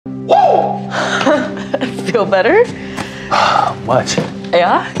Feel better? Much.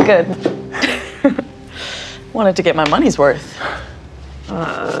 Yeah? Good. Wanted to get my money's worth.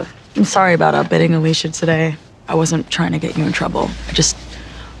 I'm sorry about outbidding Alicia today. I wasn't trying to get you in trouble. I just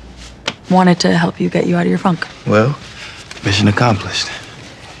wanted to help you get you out of your funk. Well, mission accomplished.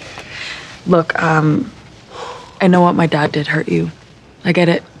 Look, I know what my dad did hurt you. I get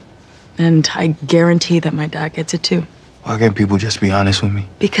it. And I guarantee that my dad gets it too. Why can't people just be honest with me?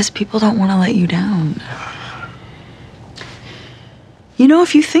 Because people don't want to let you down. You know,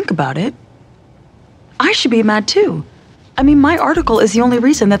 if you think about it, I should be mad too. I mean, my article is the only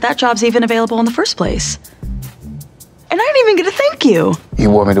reason that job's even available in the first place. And I didn't even get to thank you.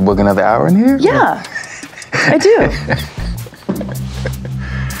 You want me to book another hour in here? Yeah, I do.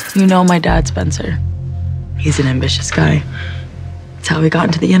 You know my dad, Spencer. He's an ambitious guy. That's how he got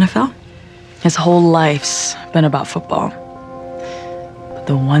into the NFL. His whole life's been about football. But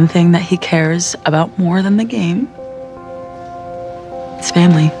the one thing that he cares about more than the game is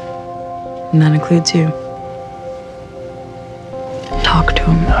family. And that includes you. Talk to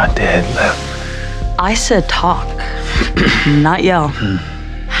him. My dad left. I said talk, not yell.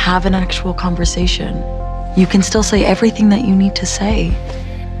 Have an actual conversation. You can still say everything that you need to say.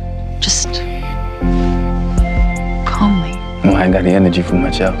 Just calmly. Well, I ain't got the energy for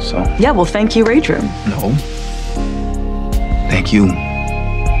much else, so. Yeah, well, thank you, Radrum. No. Thank you.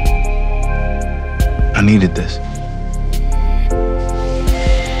 I needed this.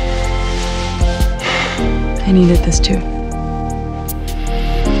 I needed this too.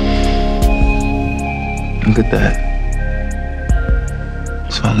 Look at that.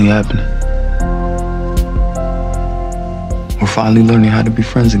 It's finally happening. We're finally learning how to be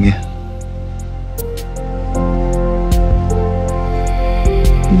friends again.